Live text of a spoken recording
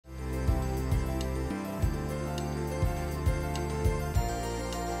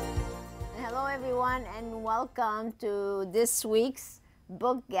everyone, and welcome to this week's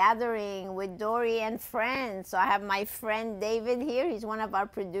book gathering with Dori and friends. So I have my friend David here. He's one of our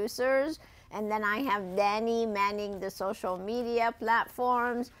producers. And then I have Danny manning the social media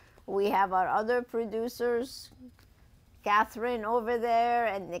platforms. We have our other producers, Catherine over there,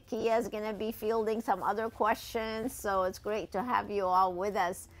 and Nikia is going to be fielding some other questions. So it's great to have you all with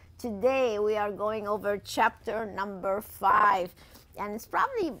us. Today we are going over chapter number 5. And it's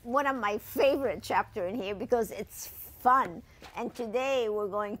probably one of my favorite chapters in here because it's fun. And today we're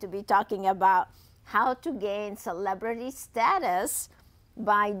going to be talking about how to gain celebrity status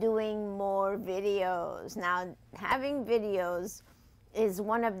by doing more videos. Now, having videos is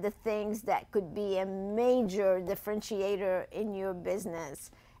one of the things that could be a major differentiator in your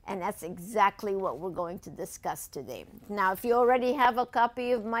business. And that's exactly what we're going to discuss today. Now, if you already have a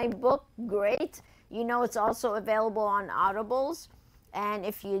copy of my book, great. You know it's also available on Audibles. And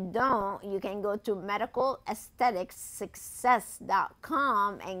if you don't, you can go to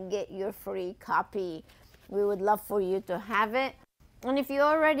medicalaestheticssuccess.com and get your free copy. We would love for you to have it. And if you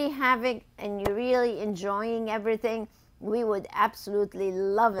already have it and you're really enjoying everything, we would absolutely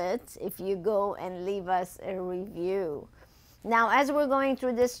love it if you go and leave us a review. Now, as we're going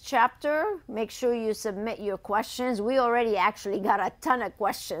through this chapter, make sure you submit your questions. We already actually got a ton of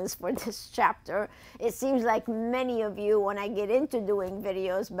questions for this chapter. It seems like many of you want to get into doing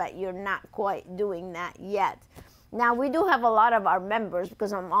videos, but you're not quite doing that yet. Now, we do have a lot of our members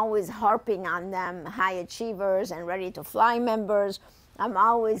because I'm always harping on them, high achievers and ready to fly members. I'm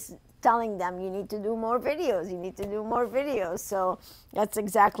always telling them, you need to do more videos, you need to do more videos. So that's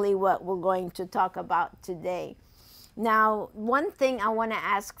exactly what we're going to talk about today. Now, one thing I want to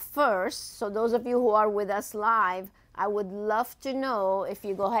ask first, so those of you who are with us live, I would love to know if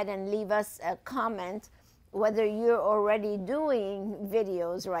you go ahead and leave us a comment whether you're already doing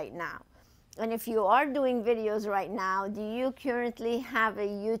videos right now. And if you are doing videos right now, do you currently have a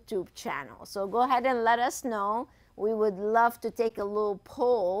YouTube channel? So go ahead and let us know. We would love to take a little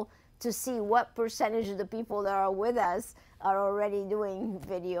poll to see what percentage of the people that are with us are already doing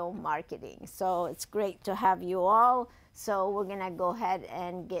video marketing. So it's great to have you all. So we're gonna go ahead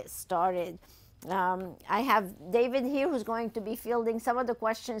and get started. I have David here who's going to be fielding some of the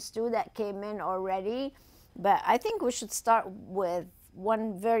questions too that came in already. But I think we should start with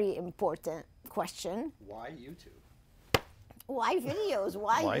one very important question. Why YouTube? Why videos?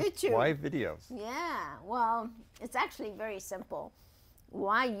 Why YouTube? Why videos? Yeah, well, it's actually very simple.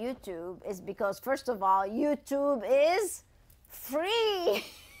 Why YouTube is because, first of all, YouTube is free. It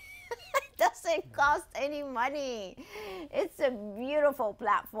doesn't cost any money. It's a beautiful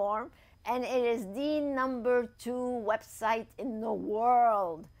platform, and it is the #2 website in the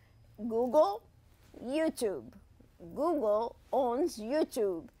world. Google, YouTube. Google owns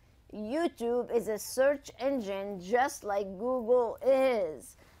YouTube. YouTube is a search engine just like Google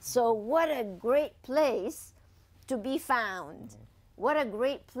is. So what a great place to be found. What a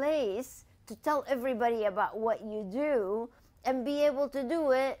great place to tell everybody about what you do and be able to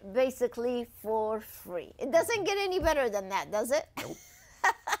do it basically for free. It doesn't get any better than that, does it? Nope.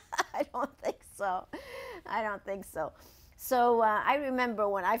 I don't think so. I don't think so. So I remember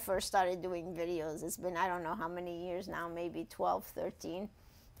when I first started doing videos, it's been, I don't know how many years now, maybe 12, 13.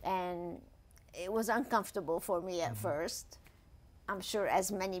 And it was uncomfortable for me at first. I'm sure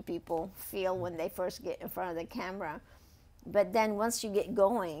as many people feel when they first get in front of the camera. But then once you get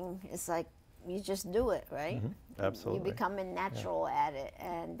going, it's like you just do it, right? Absolutely. You become a natural at it.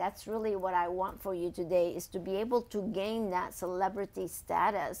 And that's really what I want for you today, is to be able to gain that celebrity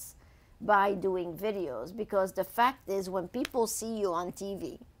status by doing videos. Because the fact is, when people see you on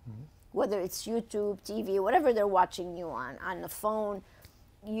TV, whether it's YouTube, TV, whatever they're watching you on the phone,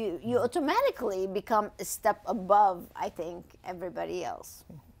 you automatically become a step above, I think, everybody else.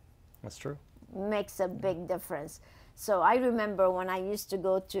 That's true. Makes a big difference. So I remember when I used to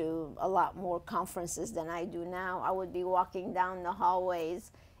go to a lot more conferences than I do now, I would be walking down the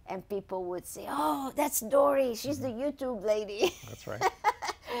hallways and people would say, oh, that's Dori, she's the YouTube lady. That's right.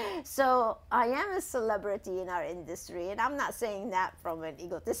 So I am a celebrity in our industry, and I'm not saying that from an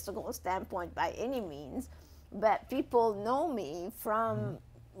egotistical standpoint by any means, but people know me from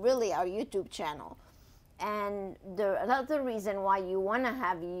really our YouTube channel. And another reason why you want to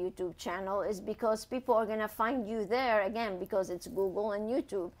have a YouTube channel is because people are going to find you there, again, because it's Google and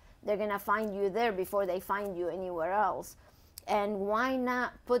YouTube. They're going to find you there before they find you anywhere else. And why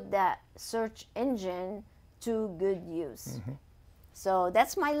not put that search engine to good use? So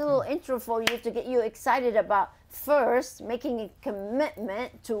that's my little intro for you to get you excited about, first, making a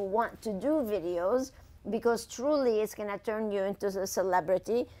commitment to want to do videos, because truly it's going to turn you into a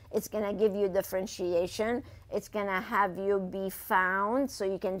celebrity. It's going to give you differentiation. It's going to have you be found so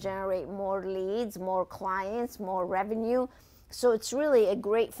you can generate more leads, more clients, more revenue. So it's really a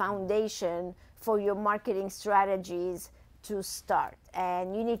great foundation for your marketing strategies to start.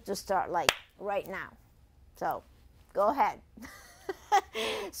 And you need to start like right now. So go ahead.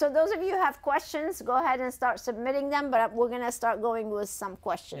 So those of you who have questions, go ahead and start submitting them, but we're going to start going with some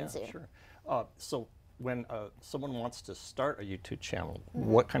questions here. Sure. So when someone wants to start a YouTube channel,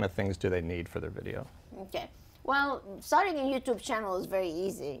 what kind of things do they need for their video? Okay. Well, starting a YouTube channel is very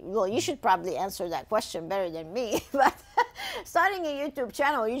easy. Well, you should probably answer that question better than me, but starting a YouTube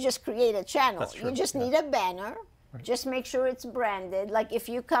channel, you just create a channel. That's true. You just need a banner. Right. Just make sure it's branded. Like if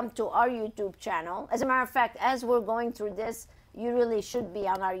you come to our YouTube channel, as a matter of fact, as we're going through this, you really should be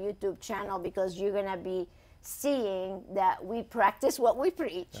on our YouTube channel because you're going to be seeing that we practice what we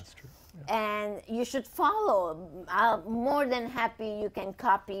preach. That's true. Yeah. And you should follow. I'm more than happy you can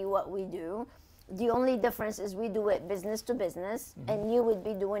copy what we do. The only difference is we do it business to business, and you would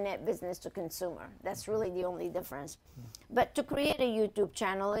be doing it business to consumer. That's really the only difference. But to create a YouTube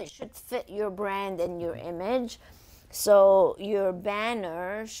channel, it should fit your brand and your image. So your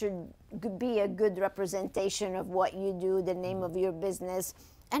banner should be a good representation of what you do, the name of your business,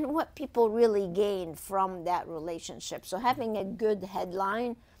 and what people really gain from that relationship. So having a good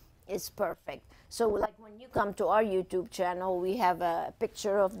headline is perfect. So like when you come to our YouTube channel, we have a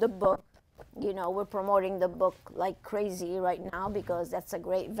picture of the book. You know, we're promoting the book like crazy right now because that's a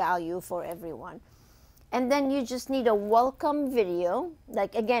great value for everyone. And then you just need a welcome video.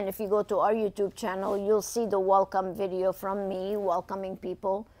 Like again, if you go to our YouTube channel, you'll see the welcome video from me welcoming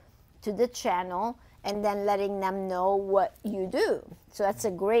people to the channel and then letting them know what you do. So that's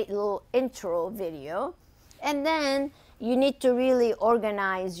a great little intro video. And then you need to really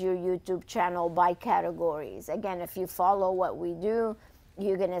organize your YouTube channel by categories. Again, if you follow what we do,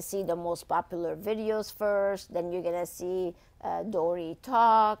 you're going to see the most popular videos first, then you're going to see Dori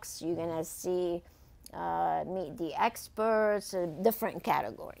Talks, you're going to see Meet the Experts, a different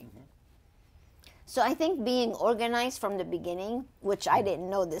category. So I think being organized from the beginning, which I didn't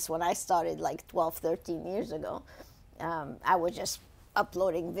know this when I started like 12, 13 years ago, I was just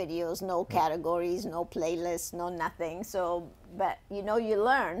uploading videos, no categories, no playlists, no nothing. So, but you know, you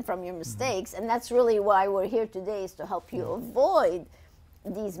learn from your mistakes, and that's really why we're here today, is to help you avoid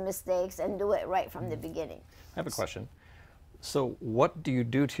these mistakes and do it right from the beginning. I have a question. So what do you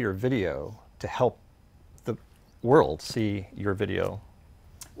do to your video to help the world see your video?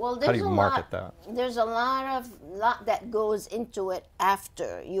 Well, how do you market that? There's a lot that goes into it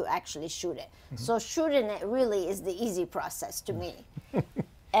after you actually shoot it. So shooting it really is the easy process to me.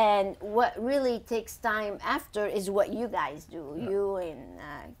 And what really takes time after is what you guys do. Yeah. You and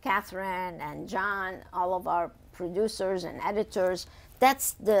Catherine and John, all of our producers and editors.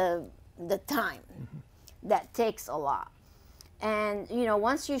 That's the time that takes a lot. And you know,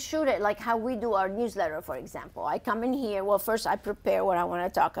 once you shoot it, like how we do our newsletter, for example, I come in here. Well, first I prepare what I want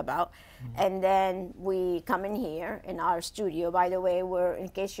to talk about, and then we come in here in our studio. By the way, in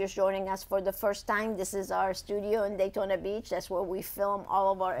case you're joining us for the first time, this is our studio in Daytona Beach. That's where we film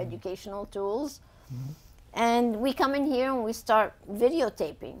all of our educational tools. And we come in here and we start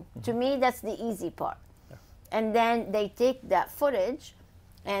videotaping. To me, that's the easy part. And then they take that footage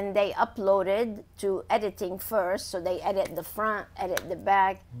and they upload it to editing first. So they edit the front, edit the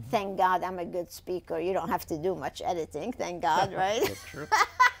back. Thank God I'm a good speaker. You don't have to do much editing, thank God, right? That's true.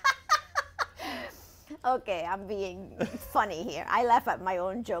 Okay, I'm being funny here. I laugh at my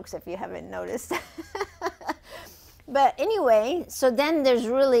own jokes if you haven't noticed. But anyway, so then there's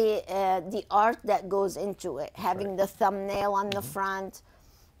really the art that goes into it. Having the thumbnail on the front,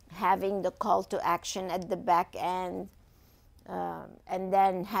 having the call to action at the back end, and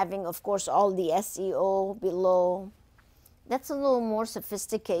then having, of course, all the SEO below. That's a little more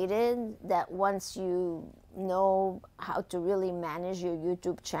sophisticated, that once you know how to really manage your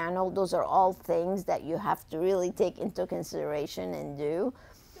YouTube channel, those are all things that you have to really take into consideration and do.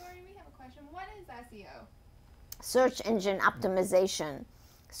 Dori, we have a question. What is SEO? Search engine optimization.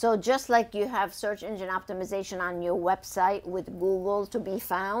 So just like you have search engine optimization on your website with Google to be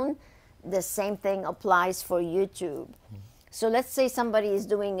found, the same thing applies for YouTube. So let's say somebody is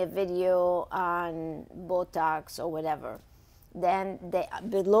doing a video on Botox or whatever. Then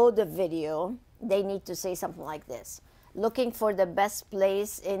below the video, they need to say something like this: looking for the best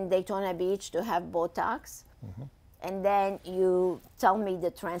place in Daytona Beach to have Botox. And then you tell me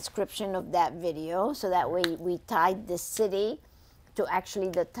the transcription of that video, so that way we tied the city to actually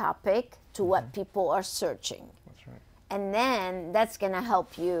the topic, to what people are searching. That's right. And then that's going to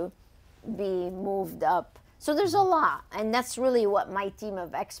help you be moved up. So there's a lot, and that's really what my team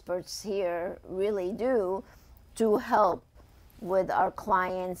of experts here really do to help with our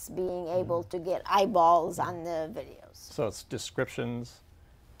clients being able to get eyeballs on the videos. So it's descriptions,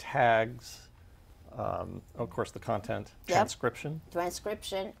 tags, of course the content, Yep.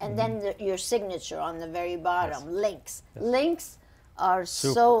 transcription, And then your signature on the very bottom, Yes. links. Yes. Links are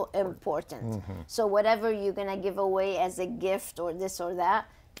Super so important. So whatever you're gonna give away as a gift or this or that,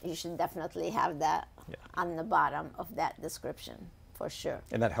 you should definitely have that on the bottom of that description, for sure.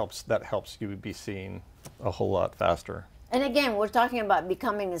 And that helps you be seen a whole lot faster. And again, we're talking about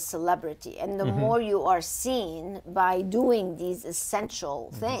becoming a celebrity. And the more you are seen by doing these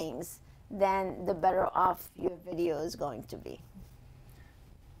essential things, then the better off your video is going to be.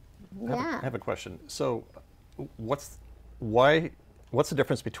 I have a question. So what's the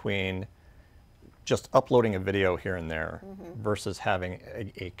difference between just uploading a video here and there versus having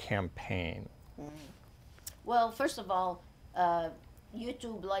a campaign? Well, first of all,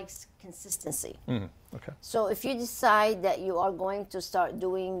 YouTube likes consistency. Okay. So if you decide that you are going to start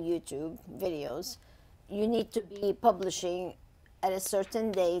doing YouTube videos, you need to be publishing at a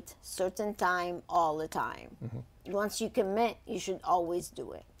certain date, certain time, all the time. Once you commit, you should always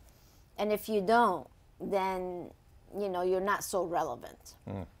do it. And if you don't, then you're not so relevant.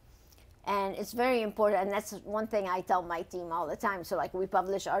 And it's very important, and that's one thing I tell my team all the time. So like we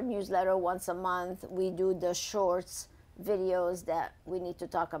publish our newsletter once a month. We do the shorts videos that we need to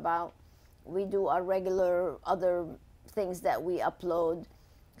talk about. We do our regular other things that we upload.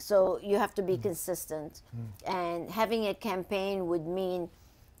 So you have to be consistent. And having a campaign would mean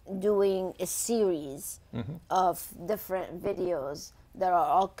doing a series of different videos that are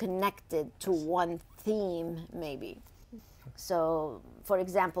all connected to one theme, maybe. So, for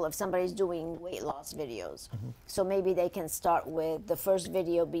example, if somebody's doing weight loss videos, so maybe they can start with the first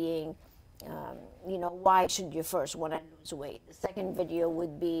video being, why should you first want to lose weight? The second video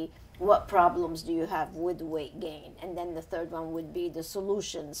would be, what problems do you have with weight gain? And then the third one would be the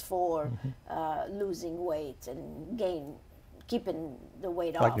solutions for losing weight and keeping the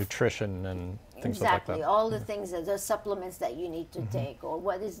weight off. Like nutrition and things like that. Exactly, all the things, the supplements that you need to take, or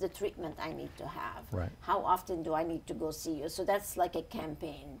what is the treatment I need to have? Right. How often do I need to go see you? So that's like a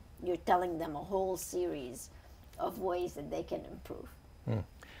campaign. You're telling them a whole series of ways that they can improve.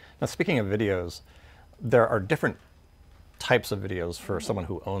 Now, speaking of videos, there are different types of videos for someone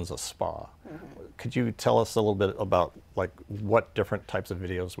who owns a spa. Could you tell us a little bit about what different types of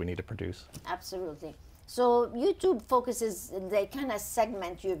videos we need to produce? Absolutely. So YouTube focuses, they kind of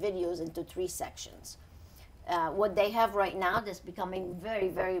segment your videos into 3 sections. What they have right now that's becoming very,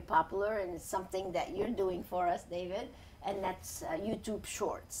 very popular, and it's something that you're doing for us, David, and that's YouTube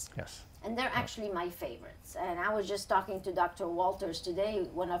Shorts. Yes. And they're actually my favorites. And I was just talking to Dr. Walters today,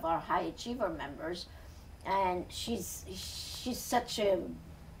 one of our high achiever members, and she's such an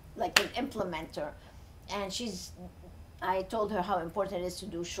implementer. And I told her how important it is to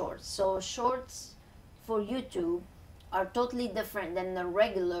do shorts. So shorts for YouTube are totally different than the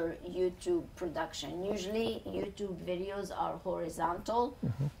regular YouTube production. Usually YouTube videos are horizontal.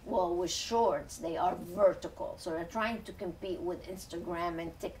 Well, with shorts, they are vertical. So they're trying to compete with Instagram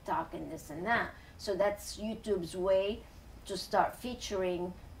and TikTok and this and that. So that's YouTube's way to start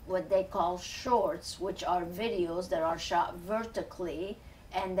featuring what they call shorts, which are videos that are shot vertically,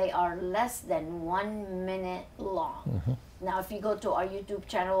 and they are less than 1 minute long. Now, if you go to our YouTube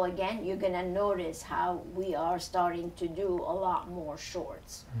channel again, you're going to notice how we are starting to do a lot more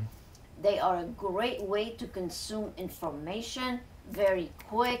shorts. They are a great way to consume information, very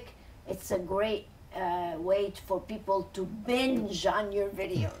quick. It's a great way for people to binge on your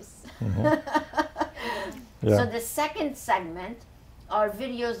videos. So the second segment are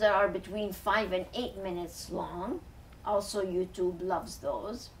videos that are between 5 and 8 minutes long. Also, YouTube loves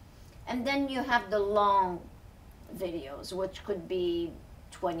those. And then you have the long videos, which could be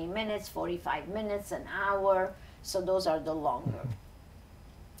 20 minutes, 45 minutes, an hour. So those are the longer.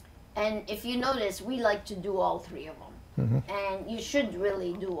 And if you notice, we like to do all 3 of them. And you should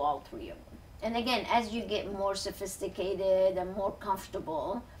really do all 3 of them. And again, as you get more sophisticated and more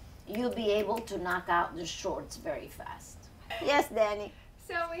comfortable, you'll be able to knock out the shorts very fast. Yes, Danny.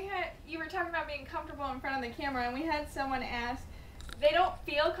 So you were talking about being comfortable in front of the camera, and we had someone ask, they don't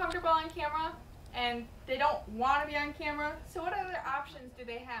feel comfortable on camera, and they don't want to be on camera. So what other options do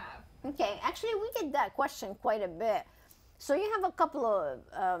they have? Okay, actually we get that question quite a bit. So you have a couple of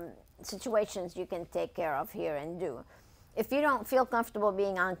situations you can take care of here and do. If you don't feel comfortable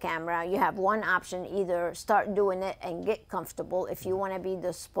being on camera, you have one option: either start doing it and get comfortable if you want to be the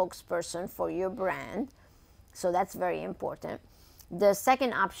spokesperson for your brand. So that's very important. The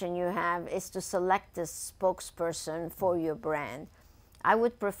second option you have is to select a spokesperson for your brand. I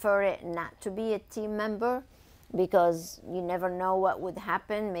would prefer it not to be a team member, because you never know what would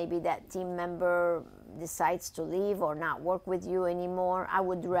happen. Maybe that team member decides to leave or not work with you anymore. I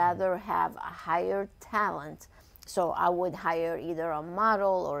would rather have a hired talent. So I would hire either a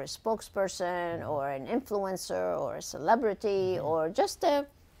model or a spokesperson or an influencer or a celebrity or just a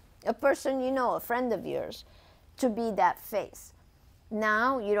person you know, a friend of yours, to be that face.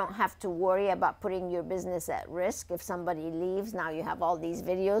 Now you don't have to worry about putting your business at risk. If somebody leaves, now you have all these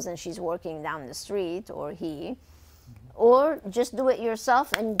videos and she's working down the street, or he. Or just do it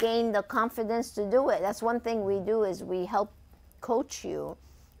yourself and gain the confidence to do it. That's one thing we do, is we help coach you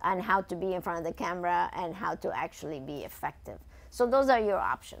on how to be in front of the camera and how to actually be effective. So those are your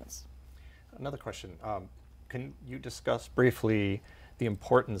options. Another question. Can you discuss briefly the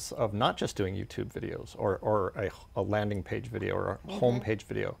importance of not just doing YouTube videos or a landing page video or a homepage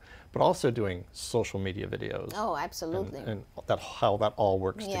video, but also doing social media videos? Oh, absolutely. And how that all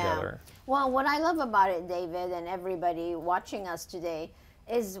works together. Well, what I love about it, David, and everybody watching us today,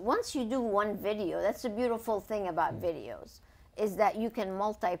 is once you do one video, that's the beautiful thing about videos, is that you can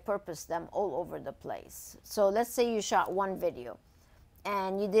multi-purpose them all over the place. So let's say you shot one video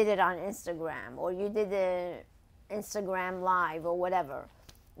and you did it on Instagram, or you did a Instagram live or whatever.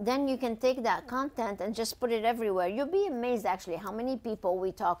 Then you can take that content and just put it everywhere. You'll be amazed actually how many people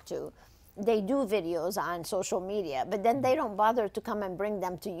we talk to, they do videos on social media, but then they don't bother to come and bring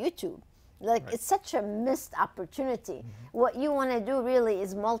them to YouTube. Like, it's such a missed opportunity. What you want to do really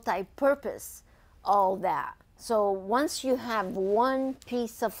is multi-purpose all that. So once you have one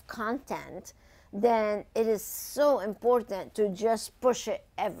piece of content, then it is so important to just push it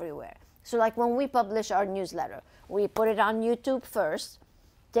everywhere. So like when we publish our newsletter, we put it on YouTube first,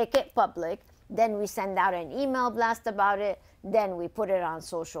 take it public, then we send out an email blast about it, then we put it on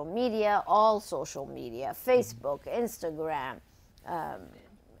social media, all social media, Facebook, Instagram,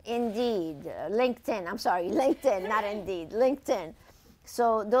 Indeed, LinkedIn, I'm sorry, LinkedIn, not Indeed, LinkedIn.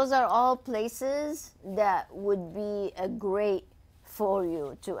 So those are all places that would be great for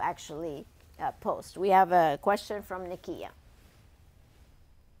you to actually post. We have a question from Nikia.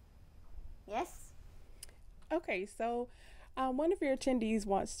 Yes? Okay, so one of your attendees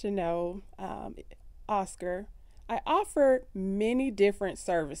wants to know, Oscar, I offer many different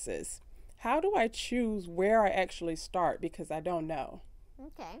services. How do I choose where I actually start, because I don't know?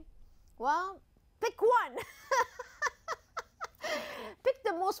 Okay. Well, pick one. Pick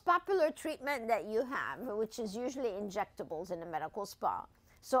the most popular treatment that you have, which is usually injectables in a medical spa.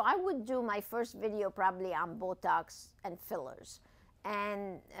 So I would do my first video probably on Botox and fillers.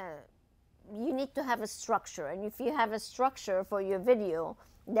 And you need to have a structure. And if you have a structure for your video,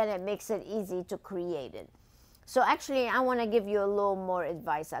 then it makes it easy to create it. So actually, I want to give you a little more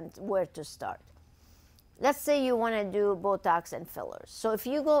advice on where to start. Let's say you want to do Botox and fillers. So if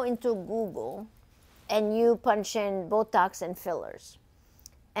you go into Google and you punch in Botox and fillers,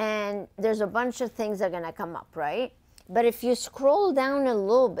 and there's a bunch of things that are going to come up, right? But if you scroll down a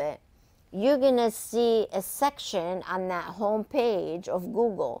little bit, you're going to see a section on that home page of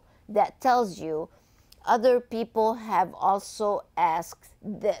Google that tells you other people have also asked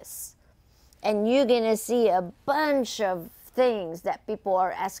this. And you're going to see a bunch of things that people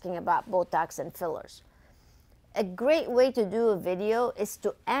are asking about Botox and fillers. A great way to do a video is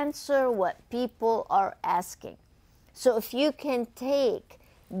to answer what people are asking. So if you can take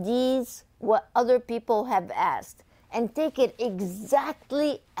what other people have asked, and take it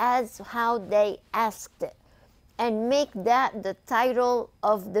exactly as how they asked it, and make that the title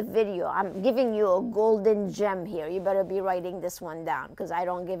of the video. I'm giving you a golden gem here. You better be writing this one down, because I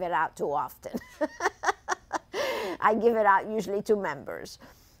don't give it out too often. I give it out usually to members.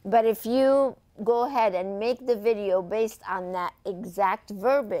 But if you go ahead and make the video based on that exact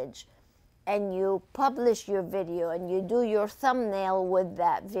verbiage, and you publish your video and you do your thumbnail with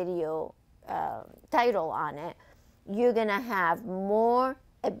that video title on it, you're going to have more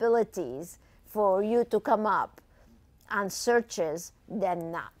abilities for you to come up on searches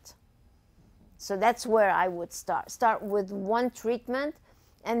than not. So that's where I would start. Start with one treatment,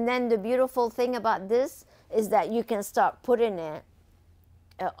 and then the beautiful thing about this is that you can start putting it,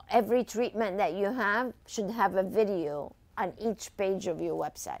 every treatment that you have should have a video on each page of your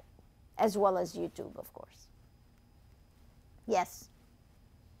website, as well as YouTube, of course. Yes.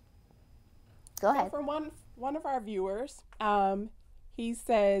 Go ahead. So from one of our viewers, he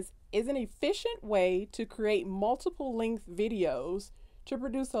says, is an efficient way to create multiple length videos to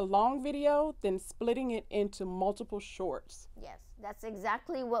produce a long video, then splitting it into multiple shorts? Yes, that's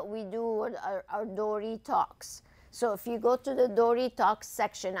exactly what we do with our Dori Talks. So if you go to the Dori Talks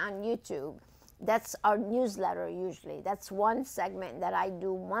section on YouTube, that's our newsletter usually. That's one segment that I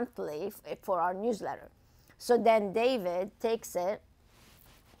do monthly for our newsletter. So then David takes it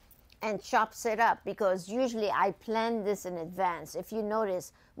and chops it up, because usually I plan this in advance. If you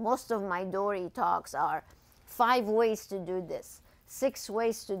notice, most of my Dori Talks are 5 ways to do this, 6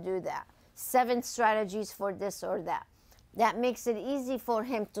 ways to do that, 7 strategies for this or that. That makes it easy for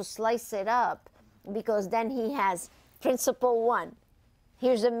him to slice it up, because then he has principle 1.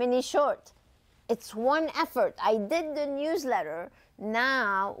 Here's a mini short. It's one effort. I did the newsletter.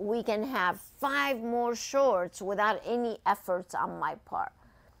 Now we can have 5 more shorts without any efforts on my part.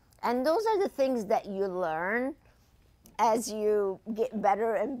 And those are the things that you learn as you get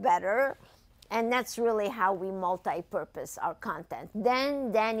better and better. And that's really how we multi-purpose our content.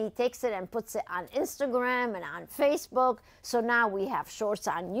 Then Danny takes it and puts it on Instagram and on Facebook. So now we have shorts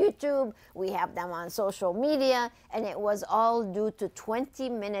on YouTube, we have them on social media, and it was all due to 20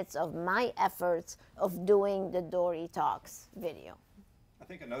 minutes of my efforts of doing the Dori Talks video. I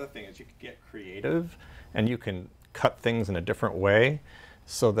think another thing is you can get creative and you can cut things in a different way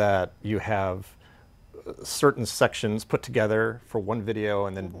so that you have certain sections put together for one video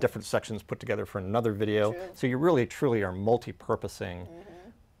and then different sections put together for another video. True. So you really truly are multi-purposing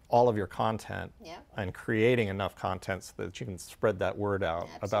all of your content and creating enough content so that you can spread that word out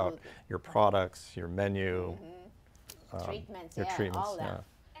about your products, your menu, Treatments, your treatments. all that.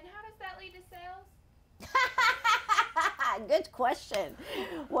 And how does that lead to sales? Good question.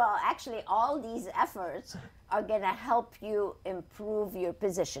 Well, actually, all these efforts are going to help you improve your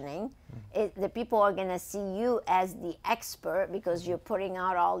positioning. The people are going to see you as the expert because you're putting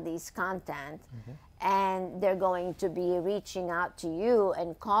out all these content, and they're going to be reaching out to you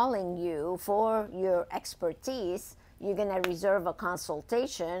and calling you for your expertise. You're going to reserve a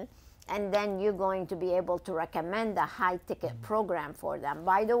consultation, and then you're going to be able to recommend a high-ticket program for them.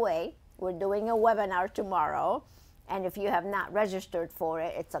 By the way, we're doing a webinar tomorrow, and if you have not registered for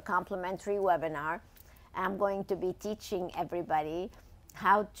it, it's a complimentary webinar. I'm going to be teaching everybody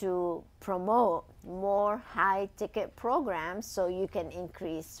how to promote more high-ticket programs so you can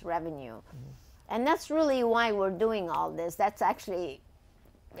increase revenue. And that's really why we're doing all this. That's actually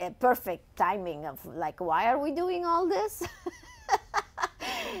a perfect timing of like, why are we doing all this?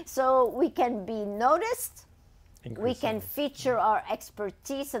 So we can be noticed, we can feature our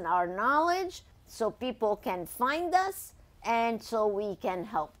expertise and our knowledge so people can find us, and so we can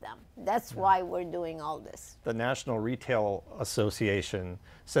help them. That's why we're doing all this. The National Retail Association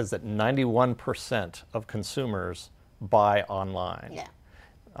says that 91% of consumers buy online.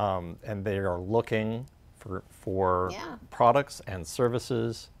 And they are looking for products and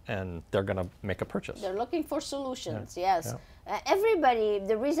services, and they're going to make a purchase. They're looking for solutions, yes. Everybody,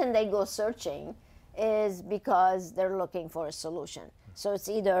 the reason they go searching is because they're looking for a solution. So it's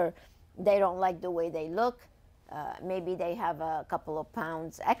either they don't like the way they look, maybe they have a couple of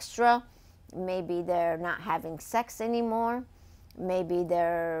pounds extra, maybe they're not having sex anymore, maybe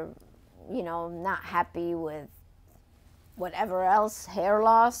they're, you know, not happy with whatever else, hair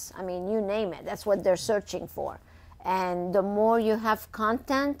loss, I mean, you name it, that's what they're searching for. And the more you have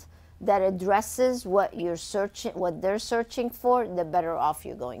content that addresses what you're searching, what they're searching for, the better off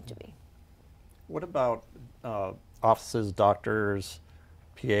you're going to be. What about offices, doctors,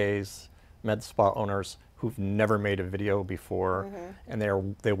 PAs, med spa owners who've never made a video before, and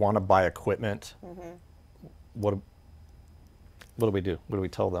they want to buy equipment? What do we do? What do we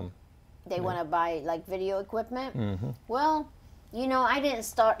tell them? They want to buy like video equipment? Well, you know, I didn't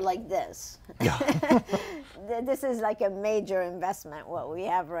start like this. This is like a major investment, what we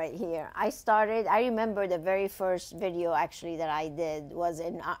have right here. I remember the very first video actually that I did was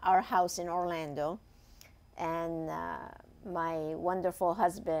in our house in Orlando. And my wonderful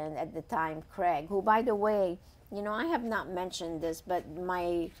husband at the time, Craig, who, by the way, you know, I have not mentioned this, but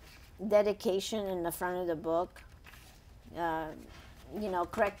my dedication in the front of the book, you know,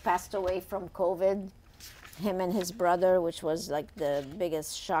 Craig passed away from COVID, him and his brother, which was like the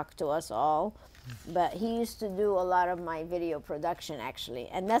biggest shock to us all. But he used to do a lot of my video production, actually.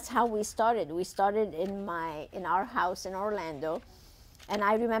 And that's how we started. We started in our house in Orlando. And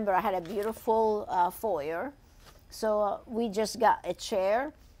I remember I had a beautiful foyer. So we just got a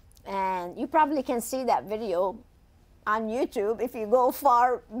chair. And you probably can see that video on YouTube if you go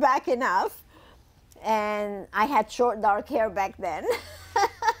far back enough. And I had short, dark hair back then.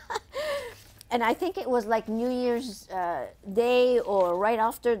 And I think it was like New Year's Day or right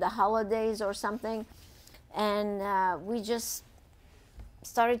after the holidays or something. And we just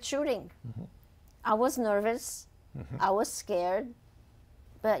started shooting. I was nervous. I was scared.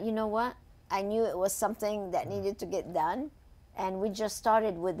 But you know what? I knew it was something that needed to get done. And we just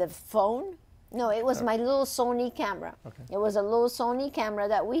started with the phone. No, it was my little Sony camera. Okay. It was a little Sony camera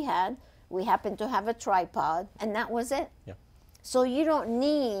that we had. We happened to have a tripod, and that was it. Yeah. So you don't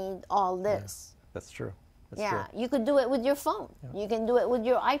need all this. That's true. That's Yeah, true. you could do it with your phone. Yeah. You can do it with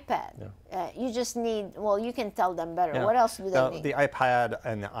your iPad. Yeah. You just need, well, you can tell them better. Yeah. What else do they need? The iPad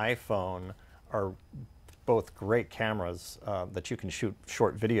and the iPhone are both great cameras that you can shoot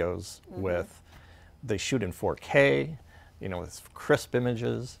short videos with. They shoot in 4K, with crisp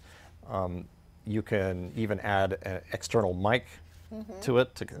images. You can even add an external mic to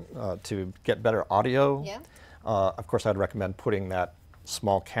it to get better audio. Yeah. Of course, I'd recommend putting that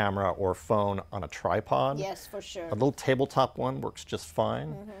small camera or phone on a tripod. Yes, for sure. A little tabletop one works just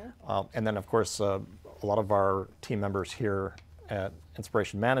fine. And then, of course, a lot of our team members here at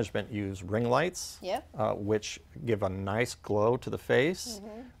Inspiration Management use ring lights, Yep. which give a nice glow to the face.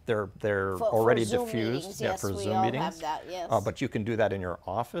 They're For already Zoom diffused, meetings, yeah, yes, for we Zoom all meetings. have that, yes. But you can do that in your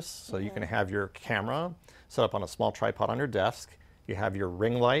office, so you can have your camera set up on a small tripod on your desk. You have your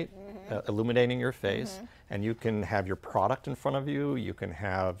ring light illuminating your face, and you can have your product in front of you. You can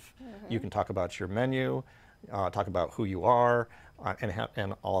have, you can talk about your menu, talk about who you are,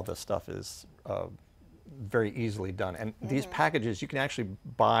 and all of this stuff is very easily done. And these packages, you can actually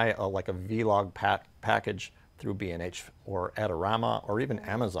buy like a vlog package through B&H or Adorama or even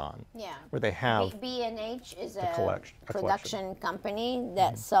Amazon, Yeah. where they have B&H is a collection. production company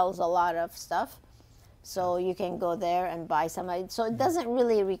that sells a lot of stuff. So you can go there and buy some. So it doesn't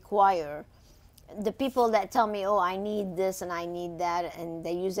really require the people that tell me, oh, I need this and I need that, and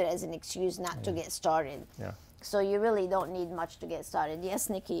they use it as an excuse not to get started. Yeah. So you really don't need much to get started. Yes,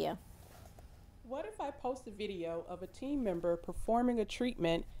 Nikia? What if I post a video of a team member performing a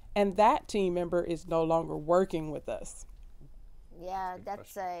treatment and that team member is no longer working with us? Yeah,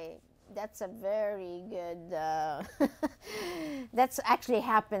 that's a very good, that's actually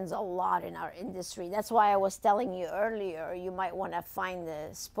happens a lot in our industry. That's why I was telling you earlier, you might want to find the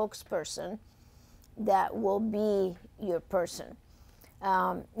spokesperson that will be your person.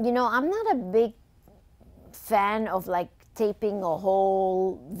 I'm not a big fan of like taping a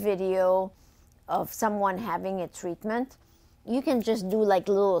whole video of someone having a treatment. You can just do like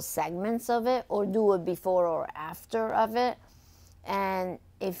little segments of it or do a before or after of it. And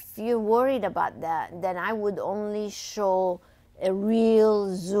if you're worried about that, then I would only show a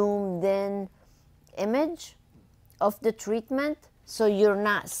real zoomed in image of the treatment, so you're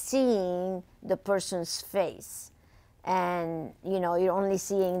not seeing the person's face. And you're only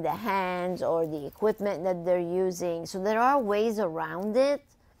seeing the hands or the equipment that they're using. So there are ways around it,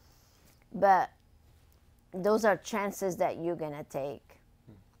 but those are chances that you're gonna take.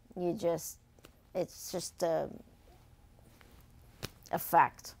 It's just a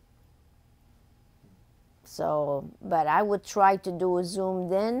fact. So, but I would try to do a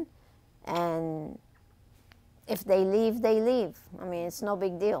zoomed in, and if they leave, they leave. I mean, it's no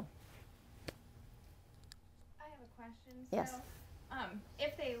big deal. I have a question. Yes. So,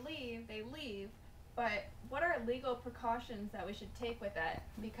 if they leave, but what are legal precautions that we should take with that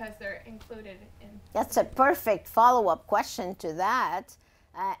because they're included in? That's a perfect follow-up question to that,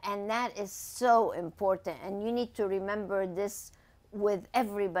 and that is so important. And you need to remember this with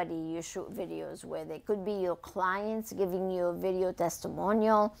everybody you shoot videos with. It could be your clients giving you a video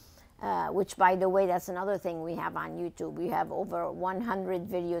testimonial, which, by the way, that's another thing we have on YouTube. We have over 100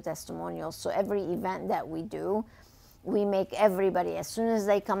 video testimonials. So every event that we do, we make everybody, as soon as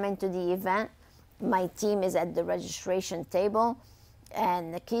they come into the event, my team is at the registration table,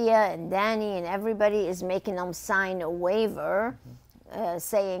 and Nakia and Danny and everybody is making them sign a waiver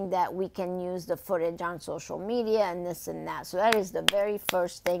saying that we can use the footage on social media and this and that. So that is the very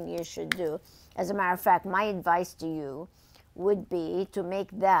first thing you should do. As a matter of fact, my advice to you would be to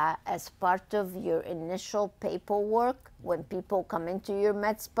make that as part of your initial paperwork when people come into your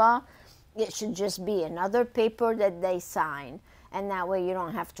med spa. It should just be another paper that they sign. And that way you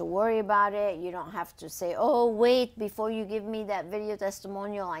don't have to worry about it. You don't have to say, oh, wait, before you give me that video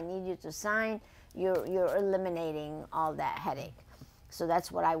testimonial, I need you to sign. You're eliminating all that headache. So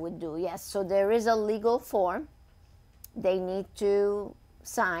that's what I would do, yes. So there is a legal form they need to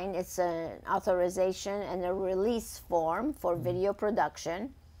sign. It's an authorization and a release form for video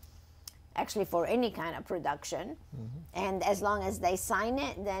production, actually for any kind of production. And as long as they sign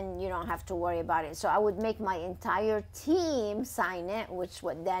it, then you don't have to worry about it. So I would make my entire team sign it, which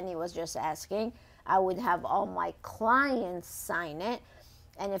what Danny was just asking. I would have all my clients sign it.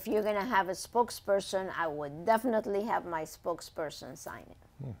 And if you're going to have a spokesperson, I would definitely have my spokesperson sign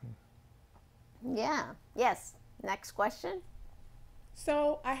it. Yeah. Yes. Next question.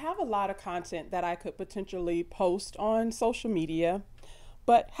 So I have a lot of content that I could potentially post on social media,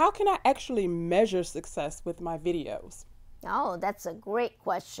 but how can I actually measure success with my videos? Oh, that's a great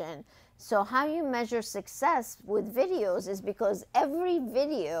question. So, how you measure success with videos is because every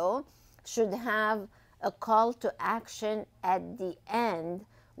video should have a call to action at the end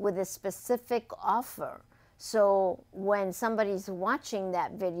with a specific offer. So, when somebody's watching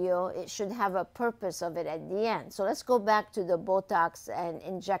that video, it should have a purpose of it at the end. So, let's go back to the Botox and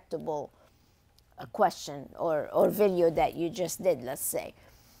injectable question or video that you just did, let's say.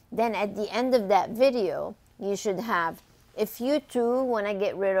 Then at the end of that video, you should have, if you too want to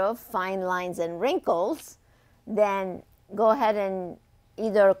get rid of fine lines and wrinkles, then go ahead and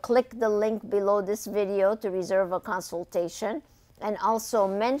either click the link below this video to reserve a consultation and also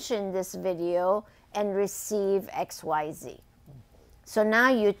mention this video and receive XYZ. So now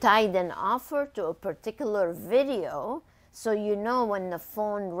you tied an offer to a particular video, so you know when the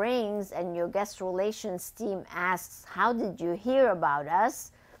phone rings and your guest relations team asks, how did you hear about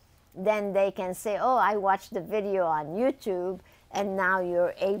us? Then they can say, oh, I watched the video on YouTube, and now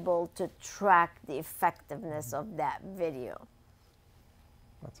you're able to track the effectiveness of that video.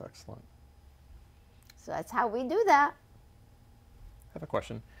 That's excellent. So that's how we do that. I have a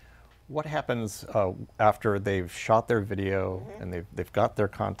question. What happens after they've shot their video and they've got their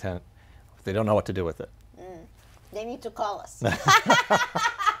content, if they don't know what to do with it? They need to call us.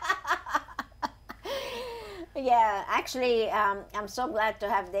 Yeah, actually, I'm so glad to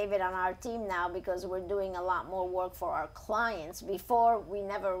have David on our team now because we're doing a lot more work for our clients. Before, we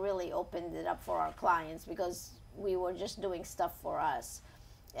never really opened it up for our clients because we were just doing stuff for us.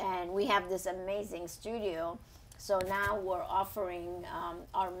 And we have this amazing studio. So now we're offering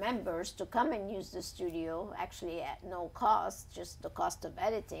our members to come and use the studio, actually at no cost, just the cost of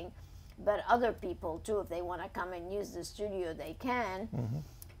editing. But other people too, if they want to come and use the studio, they can.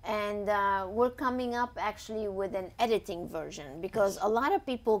 And we're coming up actually with an editing version because a lot of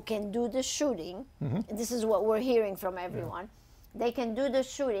people can do the shooting. This is what we're hearing from everyone. They can do the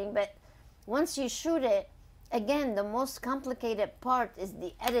shooting, but once you shoot it, again, the most complicated part is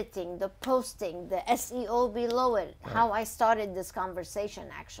the editing, the posting, the SEO below it, how I started this conversation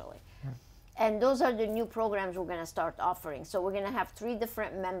actually. And those are the new programs we're going to start offering. So we're going to have 3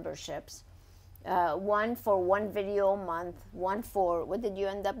 different memberships. One for 1 video a month, one for, what did you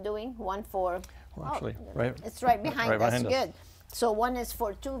end up doing? One for, Well, actually, right. it's right behind right us, behind us. good. So one is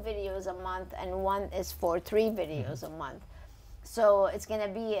for 2 videos a month and one is for 3 videos a month. So it's going to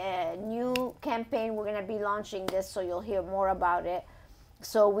be a new campaign. We're going to be launching this, so you'll hear more about it.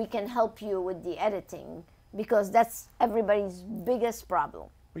 So we can help you with the editing because that's everybody's biggest problem.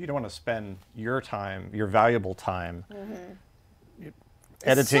 Well, you don't want to spend your time, your valuable time,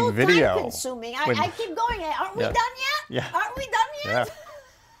 editing so video. Time consuming. I keep going. Aren't we done yet? Yeah. Aren't we done yet?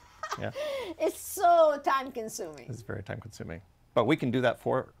 Yeah. It's so time consuming. It's very time consuming. But we can do that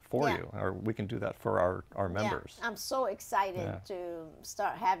for Yeah. you, or we can do that for our members. Yeah, I'm so excited to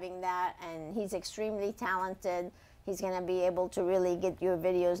start having that, and he's extremely talented. He's going to be able to really get your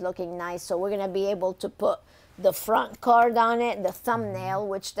videos looking nice. So we're going to be able to put the front card on it, the thumbnail,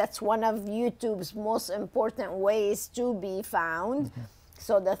 which that's one of YouTube's most important ways to be found.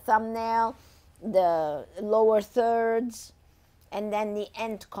 So the thumbnail, the lower thirds, and then the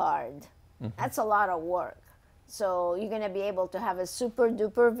end card. That's a lot of work. So you're going to be able to have a super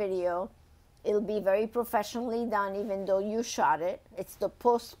duper video. It'll be very professionally done, even though you shot it. It's the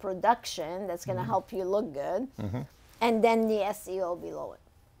post-production that's going to help you look good. And then the SEO below it.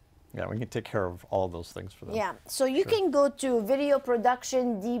 Yeah, we can take care of all of those things for them. Yeah, so you can go to Video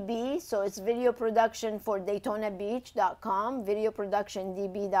Production DB. So it's video production for DaytonaBeach.com,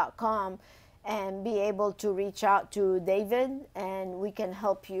 videoproductiondb.com, and be able to reach out to David, and we can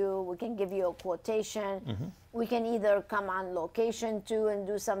help you. We can give you a quotation. We can either come on location too and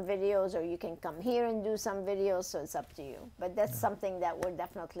do some videos, or you can come here and do some videos. So it's up to you. But that's something that we're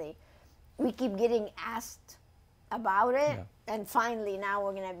definitely, we keep getting asked about it, and finally now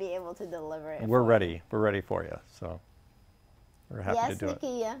we're going to be able to deliver it. And we're ready. We're ready for you. So we're happy to do it.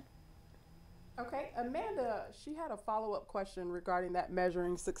 Yes, Nakia. Okay, Amanda, she had a follow-up question regarding that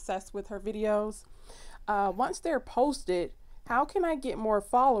measuring success with her videos. Once they're posted, how can I get more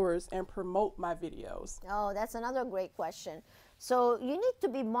followers and promote my videos? Oh, that's another great question. So you need to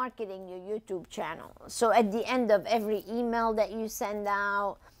be marketing your YouTube channel. So at the end of every email that you send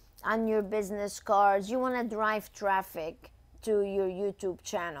out, on your business cards, you want to drive traffic to your YouTube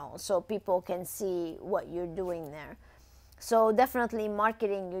channel so people can see what you're doing there. So definitely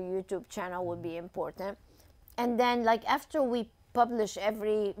marketing your YouTube channel would be important. And then like after we publish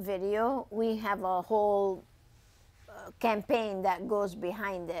every video, we have a whole campaign that goes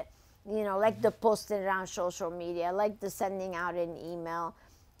behind it. You know, like the posting on social media, like the sending out an email.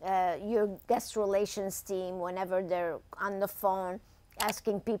 Your guest relations team, whenever they're on the phone,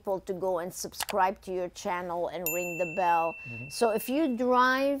 asking people to go and subscribe to your channel and ring the bell. So if you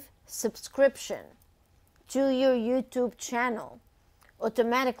drive subscription to your YouTube channel,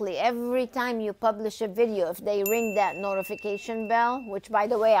 automatically every time you publish a video, if they ring that notification bell, which by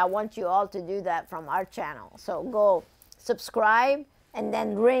the way, I want you all to do that from our channel. So go subscribe and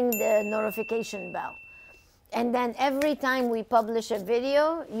then ring the notification bell. And then every time we publish a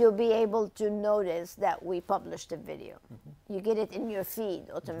video, you'll be able to notice that we published a video. You get it in your feed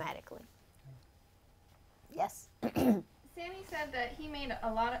automatically. Yes? Sammy said that he made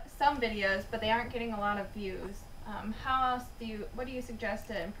some videos, but they aren't getting a lot of views. What do you suggest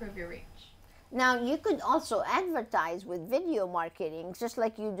to improve your reach? Now, you could also advertise with video marketing, just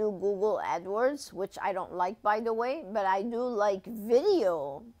like you do Google AdWords, which I don't like, by the way, but I do like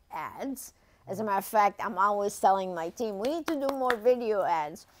video ads. As a matter of fact, I'm always telling my team, we need to do more video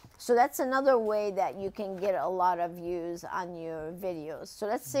ads. So that's another way that you can get a lot of views on your videos. So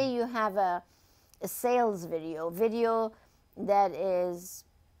let's say you have a sales video that is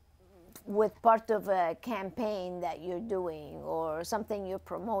with part of a campaign that you're doing or something you're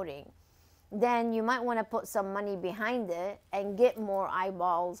promoting. Then you might want to put some money behind it and get more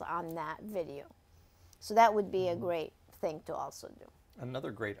eyeballs on that video. So that would be a great thing to also do.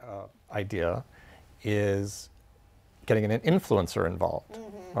 Another great idea is getting an influencer involved,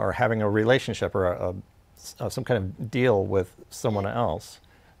 or having a relationship or some kind of deal with someone else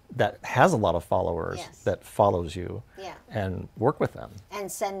that has a lot of followers, that follows you, and work with them.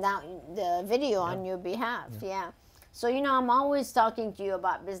 And send out the video on your behalf, So, you know, I'm always talking to you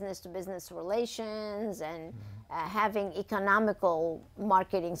about business-to-business relations and having economical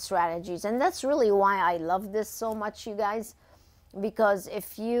marketing strategies. And that's really why I love this so much, you guys. Because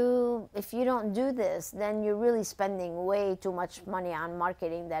if you don't do this, then you're really spending way too much money on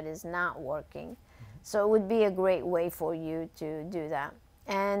marketing that is not working. So it would be a great way for you to do that.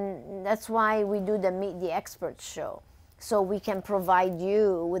 And that's why we do the Meet the Experts show. So we can provide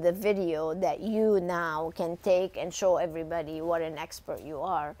you with a video that you now can take and show everybody what an expert you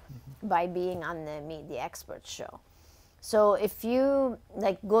are by being on the Meet the Experts show. So if you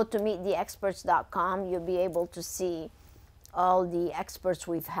go to meettheexperts.com, you'll be able to see all the experts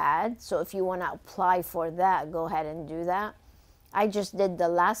we've had. So if you want to apply for that, go ahead and do that. I just did the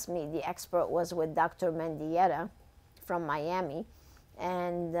last Meet the Expert was with Dr. Mendieta from Miami.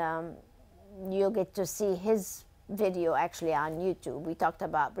 And you'll get to see his video actually on YouTube. We talked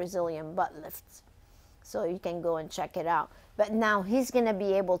about Brazilian butt lifts. So you can go and check it out. But now he's going to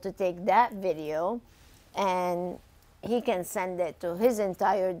be able to take that video and he can send it to his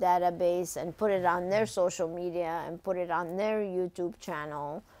entire database and put it on their social media and put it on their YouTube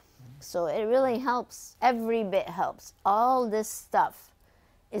channel. So it really helps. Every bit helps. All this stuff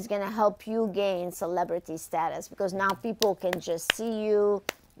is going to help you gain celebrity status because now people can just see you,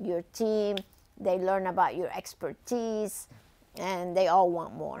 your team, they learn about your expertise, and they all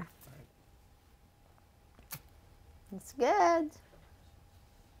want more. It's good.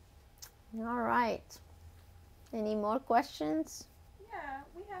 All right. Any more questions? Yeah,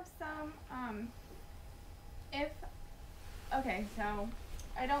 we have some. Okay, so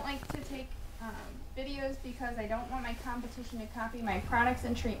I don't like to take videos because I don't want my competition to copy my products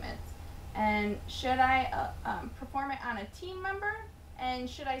and treatments. And should I perform it on a team member? And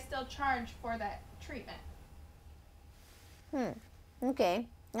should I still charge for that treatment? Okay,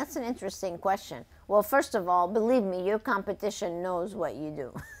 that's an interesting question. Well, first of all, believe me, your competition knows what you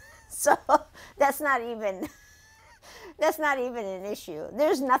do. So that's not even an issue.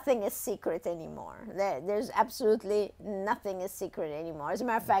 There's nothing is secret anymore. There's absolutely nothing is secret anymore. As a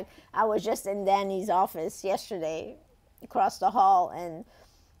matter of fact, I was just in Danny's office yesterday across the hall, and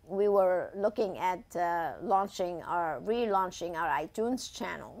we were looking at relaunching our iTunes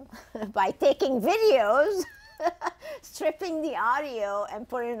channel by taking videos, stripping the audio, and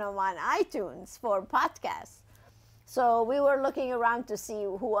putting them on iTunes for podcasts. So we were looking around to see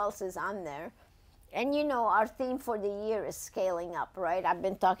who else is on there. And you know, our theme for the year is scaling up, right? I've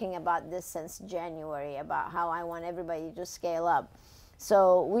been talking about this since January, about how I want everybody to scale up.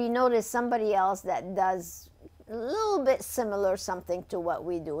 So we noticed somebody else that does a little bit similar something to what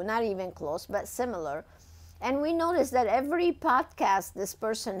we do, not even close, but similar. And we noticed that every podcast this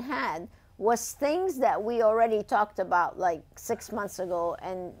person had was things that we already talked about like 6 months ago,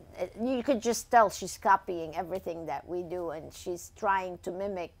 and you could just tell she's copying everything that we do, and she's trying to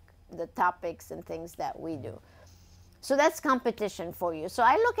mimic the topics and things that we do. So that's competition for you. So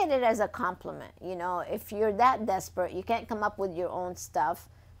I look at it as a compliment. You know, if you're that desperate, you can't come up with your own stuff,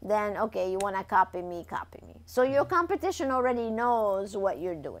 then okay, you want to copy me, copy me. So your competition already knows what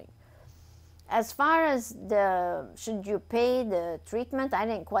you're doing. As far as the, should you pay the treatment, I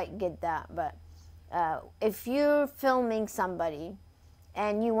didn't quite get that, but if you're filming somebody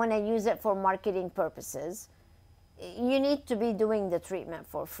and you want to use it for marketing purposes, you need to be doing the treatment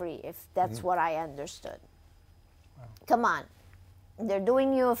for free, if that's what I understood. Wow. Come on. They're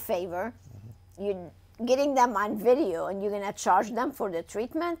doing you a favor. You're getting them on video and you're going to charge them for the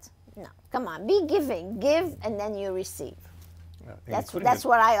treatment? No. Come on. Be giving. Give and then you receive. That's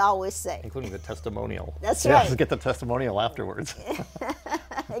what I always say. Including the testimonial. That's right. Get the testimonial afterwards.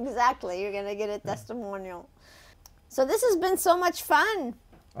 Exactly. You're going to get a testimonial. So this has been so much fun.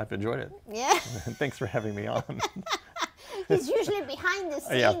 I've enjoyed it. Yeah. Thanks for having me on. He's usually behind the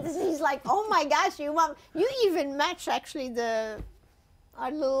scenes. Yeah. He's like, oh my gosh, you even match actually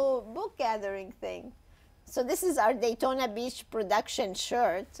our little book gathering thing. So this is our Daytona Beach production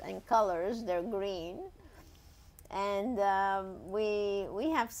shirt and colors. They're green. And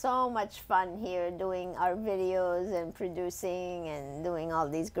we have so much fun here doing our videos and producing and doing all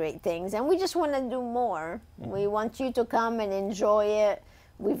these great things. And we just want to do more. We want you to come and enjoy it.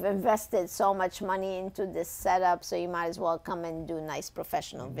 We've invested so much money into this setup, so you might as well come and do nice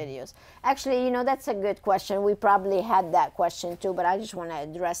professional videos. Actually, you know, that's a good question. We probably had that question too, but I just want to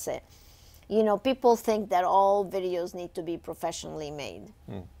address it. You know, people think that all videos need to be professionally made.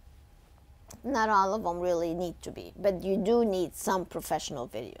 Not all of them really need to be, but you do need some professional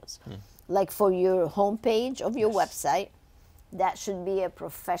videos. Like for your homepage of your website, that should be a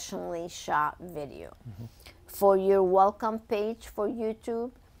professionally shot video. For your welcome page for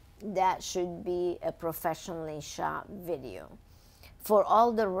YouTube, that should be a professionally shot video. For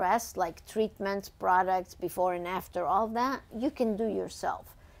all the rest, like treatments, products, before and after, all that, you can do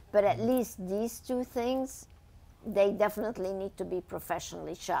yourself. But at least these two things, they definitely need to be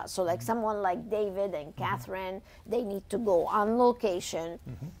professionally shot. So like someone like David and Catherine, they need to go on location.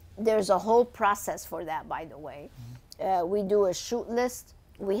 There's a whole process for that, by the way. We do a shoot list.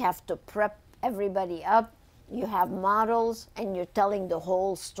 We have to prep everybody up. You have models, and you're telling the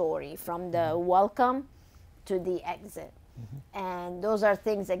whole story from the welcome to the exit. And those are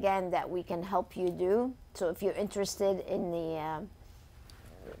things, again, that we can help you do. So if you're interested in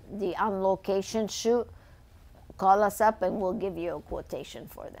the on-location shoot, call us up and we'll give you a quotation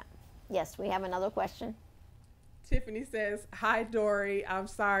for that. Yes, we have another question. Tiffany says, hi, Dori. I'm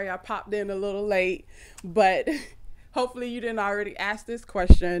sorry I popped in a little late, but hopefully you didn't already ask this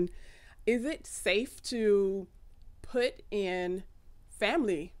question. Is it safe to put in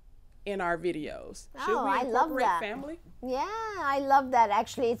family in our videos? Should we I love that. Family? Yeah, I love that.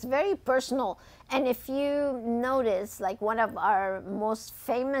 Actually, it's very personal. And if you notice, like one of our most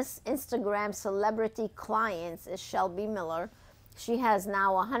famous Instagram celebrity clients is Shelby Miller. She has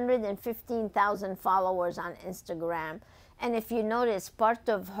now 115,000 followers on Instagram. And if you notice, part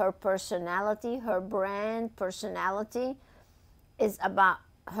of her personality, her brand personality, is about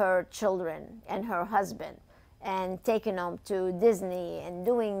her children and her husband, and taking them to Disney and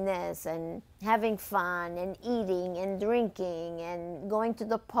doing this and having fun and eating and drinking and going to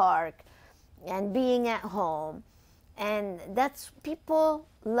the park and being at home. And that's, people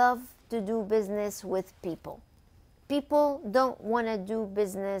love to do business with people. People don't want to do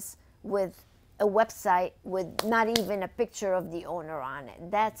business with a website with not even a picture of the owner on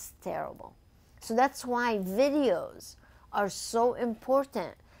it. That's terrible. So that's why videos are so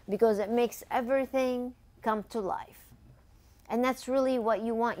important, because it makes everything come to life. And that's really what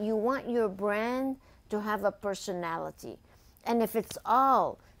you want. You want your brand to have a personality. And if it's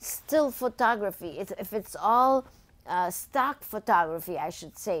all still photography, if it's all stock photography, I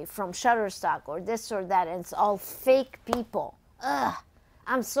should say, from Shutterstock or this or that, and it's all fake people. Ugh,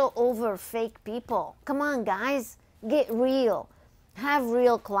 I'm so over fake people. Come on, guys, get real. Have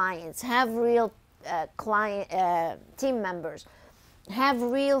real clients. Have real team members. Have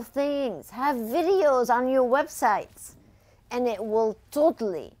real things. Have videos on your websites. And it will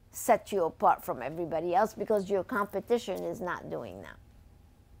totally set you apart from everybody else, because your competition is not doing that.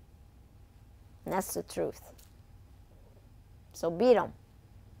 And that's the truth. So beat them.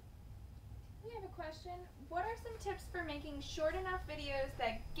 We have a question. What are some tips for making short enough videos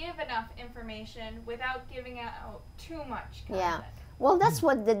that give enough information without giving out too much content? Yeah. Well, that's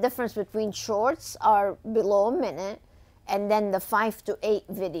what the difference between shorts are below a minute and then the 5 to 8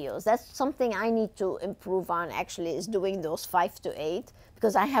 videos. That's something I need to improve on, actually, is doing those 5 to 8,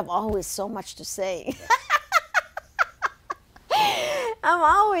 because I have always so much to say. I'm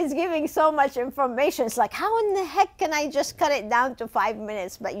always giving so much information. It's like, how in the heck can I just cut it down to 5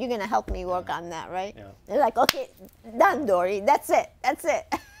 minutes? But you're going to help me work on that, right? Yeah. They're like, okay, done, Dori. That's it. That's it.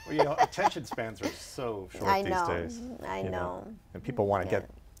 Well, you know, attention spans are so short I these know. days. I know. And people want to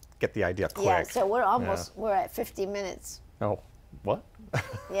get the idea quick. Yeah, so we're at 50 minutes. Oh, what?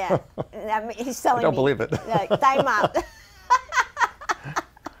 Yeah. I mean, he's telling me. I don't believe it. Like, time out.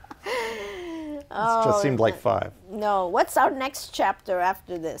 It just seemed like 5. No, what's our next chapter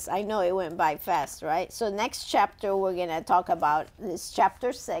after this? I know it went by fast, right? So next chapter we're going to talk about is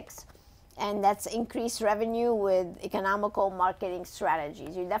chapter 6, and that's increase revenue with economical marketing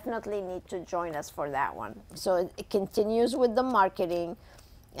strategies. You definitely need to join us for that one. So it continues with the marketing,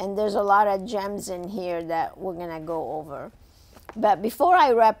 and there's a lot of gems in here that we're going to go over. But before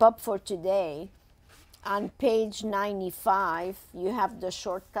I wrap up for today, on page 95, you have the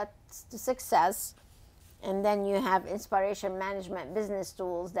shortcuts to success, and then you have inspiration management business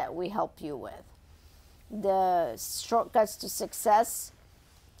tools that we help you with. The shortcuts to success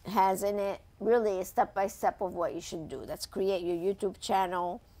has in it really a step-by-step of what you should do. That's create your YouTube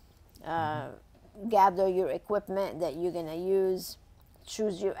channel, gather your equipment that you're going to use,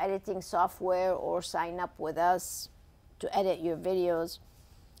 choose your editing software or sign up with us to edit your videos,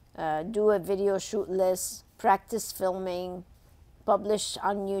 do a video shoot list, practice filming, publish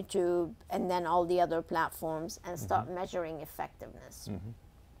on YouTube, and then all the other platforms, and start measuring effectiveness.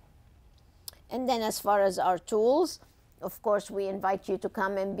 And then as far as our tools, of course, we invite you to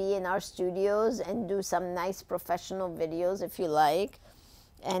come and be in our studios and do some nice professional videos if you like,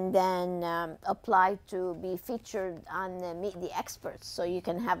 and then apply to be featured on Meet the Experts, so you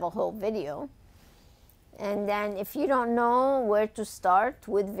can have a whole video. And then if you don't know where to start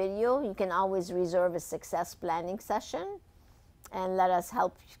with video, you can always reserve a success planning session and let us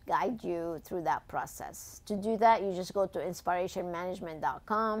help guide you through that process. To do that, you just go to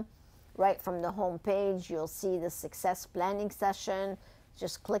inspirationmanagement.com. Right from the home page, you'll see the success planning session.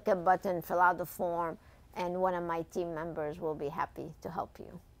 Just click a button, fill out the form, and one of my team members will be happy to help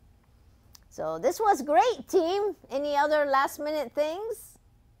you. So this was great, team. Any other last minute things?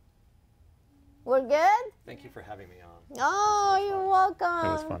 We're good? Thank you for having me on. Oh, you're welcome.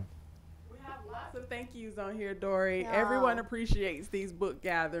 It was fun. We have lots of thank yous on here, Dori. Oh. Everyone appreciates these book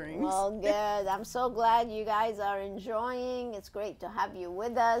gatherings. Well, good. I'm so glad you guys are enjoying. It's great to have you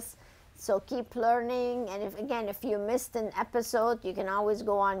with us. So keep learning. And if you missed an episode, you can always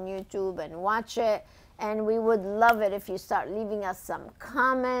go on YouTube and watch it. And we would love it if you start leaving us some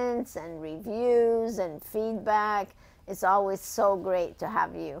comments and reviews and feedback. It's always so great to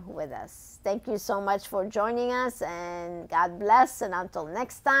have you with us. Thank you so much for joining us, and God bless. And until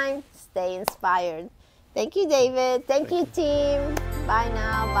next time, stay inspired. Thank you, David. Thank you, team. Bye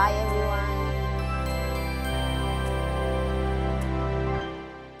now. Bye, everyone.